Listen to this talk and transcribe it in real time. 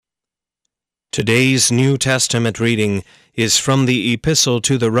Today's New Testament reading is from the Epistle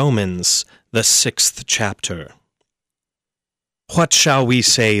to the Romans, the 6th chapter. What shall we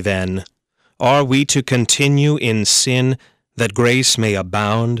say then? Are we to continue in sin that grace may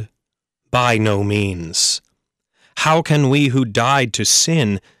abound? By no means. How can we who died to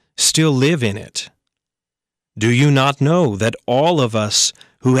sin still live in it? Do you not know that all of us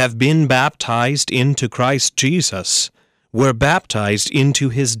who have been baptized into Christ Jesus were baptized into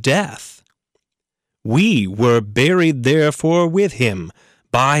his death? We were buried therefore with him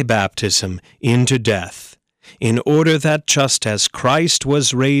by baptism into death, in order that just as Christ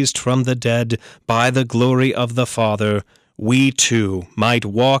was raised from the dead by the glory of the Father, we too might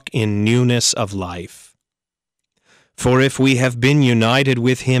walk in newness of life. For if we have been united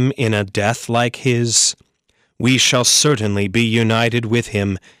with him in a death like his, we shall certainly be united with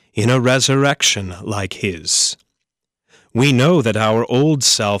him in a resurrection like his. We know that our old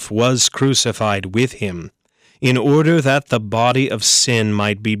self was crucified with him, in order that the body of sin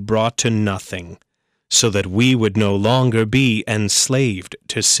might be brought to nothing, so that we would no longer be enslaved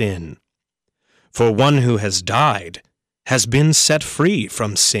to sin. For one who has died has been set free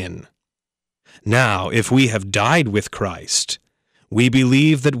from sin. Now, if we have died with Christ, we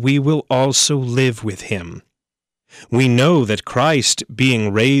believe that we will also live with him. We know that Christ,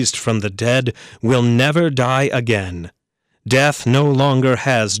 being raised from the dead, will never die again. Death no longer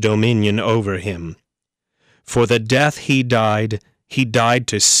has dominion over him. For the death he died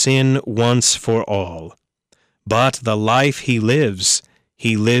to sin once for all. But the life he lives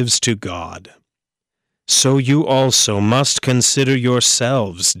to God. So you also must consider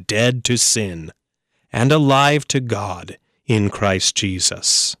yourselves dead to sin, and alive to God in Christ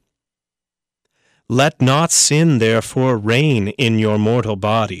Jesus. Let not sin therefore reign in your mortal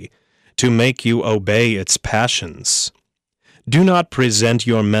body, to make you obey its passions. Do not present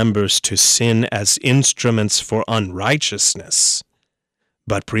your members to sin as instruments for unrighteousness,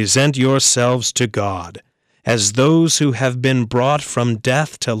 but present yourselves to God as those who have been brought from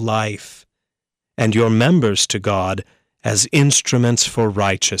death to life, and your members to God as instruments for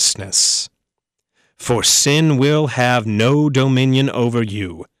righteousness. For sin will have no dominion over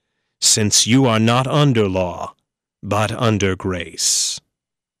you, since you are not under law, but under grace.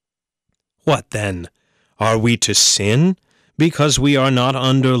 What then? Are we to sin because we are not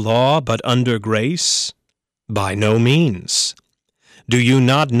under law, but under grace? By no means. Do you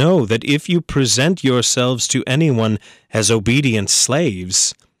not know that if you present yourselves to anyone as obedient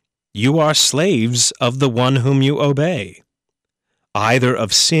slaves, you are slaves of the one whom you obey, either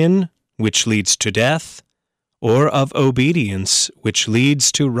of sin, which leads to death, or of obedience, which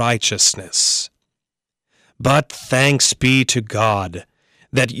leads to righteousness? But thanks be to God,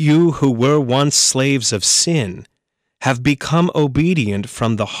 that you who were once slaves of sin have become obedient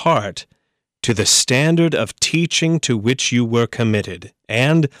from the heart to the standard of teaching to which you were committed,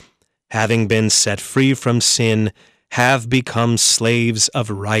 and, having been set free from sin, have become slaves of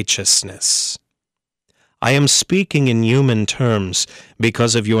righteousness. I am speaking in human terms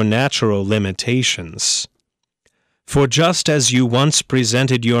because of your natural limitations. For just as you once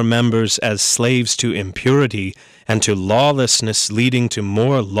presented your members as slaves to impurity and to lawlessness leading to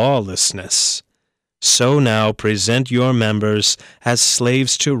more lawlessness, so now present your members as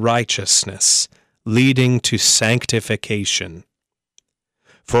slaves to righteousness, leading to sanctification.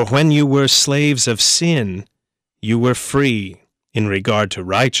 For when you were slaves of sin, you were free in regard to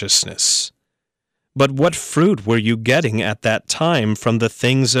righteousness. But what fruit were you getting at that time from the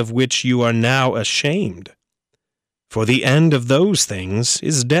things of which you are now ashamed? For the end of those things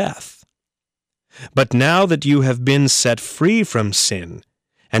is death. But now that you have been set free from sin,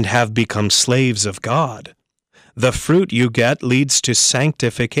 and have become slaves of God, the fruit you get leads to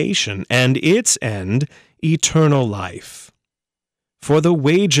sanctification, and its end, eternal life. For the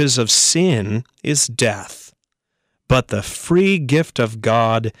wages of sin is death, but the free gift of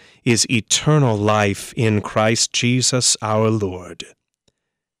God is eternal life in Christ Jesus our Lord.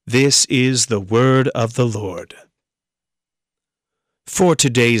 This is the word of the Lord. For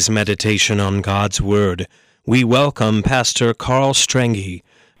today's meditation on God's Word, we welcome Pastor Carl Strengi.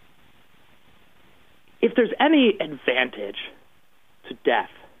 If there's any advantage to death,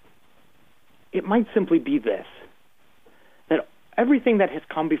 it might simply be this, that everything that has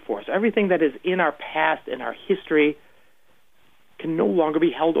come before us, everything that is in our past, in our history, can no longer be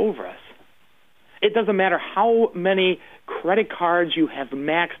held over us. It doesn't matter how many credit cards you have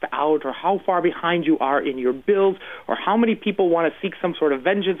maxed out, or how far behind you are in your bills, or how many people want to seek some sort of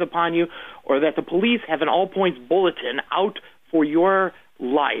vengeance upon you, or that the police have an all-points bulletin out for your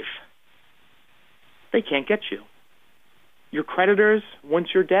life. They can't get you. Your creditors, once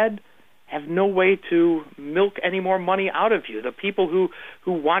you're dead, have no way to milk any more money out of you. The people who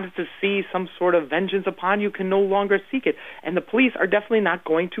wanted to see some sort of vengeance upon you can no longer seek it. And the police are definitely not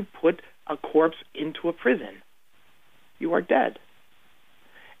going to put a corpse into a prison. You are dead.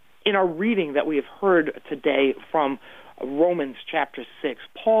 In our reading that we have heard today from Romans chapter 6,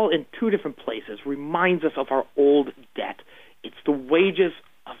 Paul in two different places reminds us of our old debt. It's the wages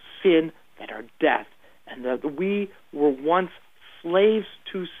of sin that are death, and that we were once slaves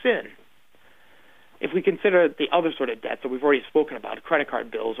to sin. If we consider the other sort of debts that we've already spoken about, credit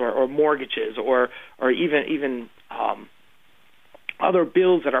card bills or mortgages or even other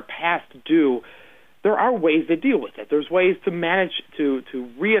bills that are past due, there are ways to deal with it. There's ways to manage to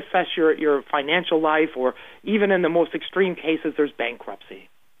reassess your financial life, or even in the most extreme cases, there's bankruptcy.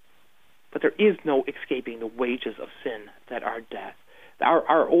 But there is no escaping the wages of sin that are death.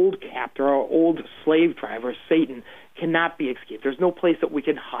 Our old captor, our old slave driver, Satan, cannot be escaped. There's no place that we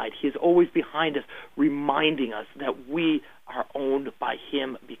can hide. He is always behind us, reminding us that we are owned by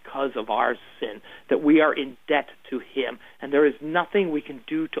him because of our sin, that we are in debt to him, and there is nothing we can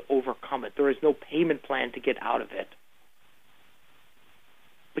do to overcome it. There is no payment plan to get out of it.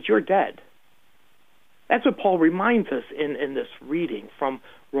 But you're dead. That's what Paul reminds us in this reading from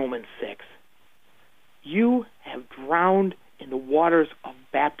Romans 6. You have drowned in the waters of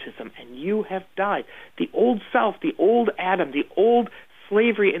baptism, and you have died. The old self, the old Adam, the old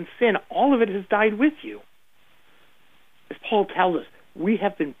slavery and sin, all of it has died with you. As Paul tells us, we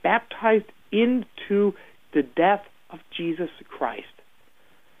have been baptized into the death of Jesus Christ.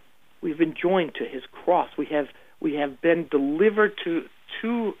 We've been joined to his cross. We have been delivered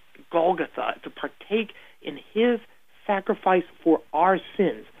to Golgotha to partake in his sacrifice for our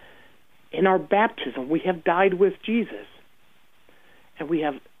sins. In our baptism, we have died with Jesus. And we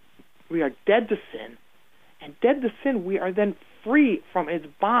are dead to sin, and dead to sin, we are then free from its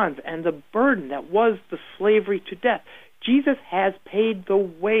bonds and the burden that was the slavery to death. Jesus has paid the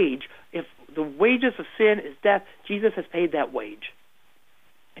wage. If the wages of sin is death, Jesus has paid that wage.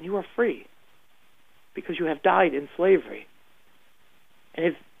 And you are free because you have died in slavery. And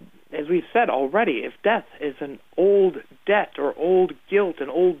if, as we've said already, if death is an old debt or old guilt and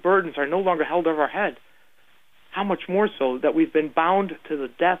old burdens are no longer held over our head, how much more so that we've been bound to the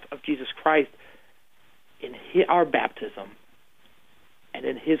death of Jesus Christ in our baptism and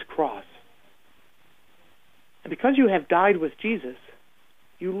in his cross. And because you have died with Jesus,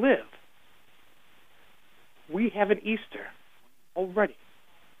 you live. We have an Easter already.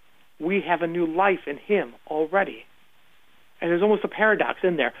 We have a new life in him already. And there's almost a paradox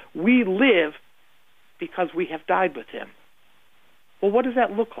in there. We live because we have died with him. Well, what does that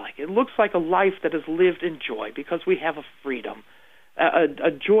look like? It looks like a life that is lived in joy because we have a freedom,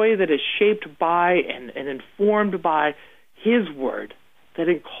 a joy that is shaped by and informed by his word, that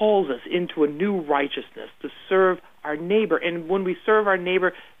it calls us into a new righteousness to serve our neighbor. And when we serve our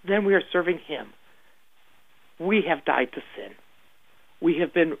neighbor, then we are serving him. We have died to sin. We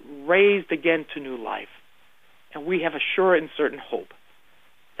have been raised again to new life. And we have a sure and certain hope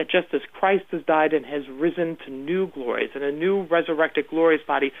that just as Christ has died and has risen to new glories and a new resurrected glorious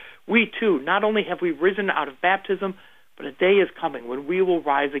body, we too, not only have we risen out of baptism, but a day is coming when we will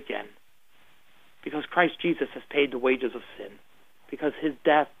rise again. Because Christ Jesus has paid the wages of sin. Because his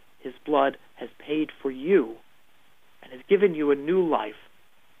death, his blood, has paid for you and has given you a new life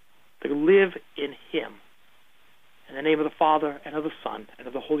to live in him. In the name of the Father, and of the Son, and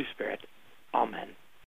of the Holy Spirit. Amen.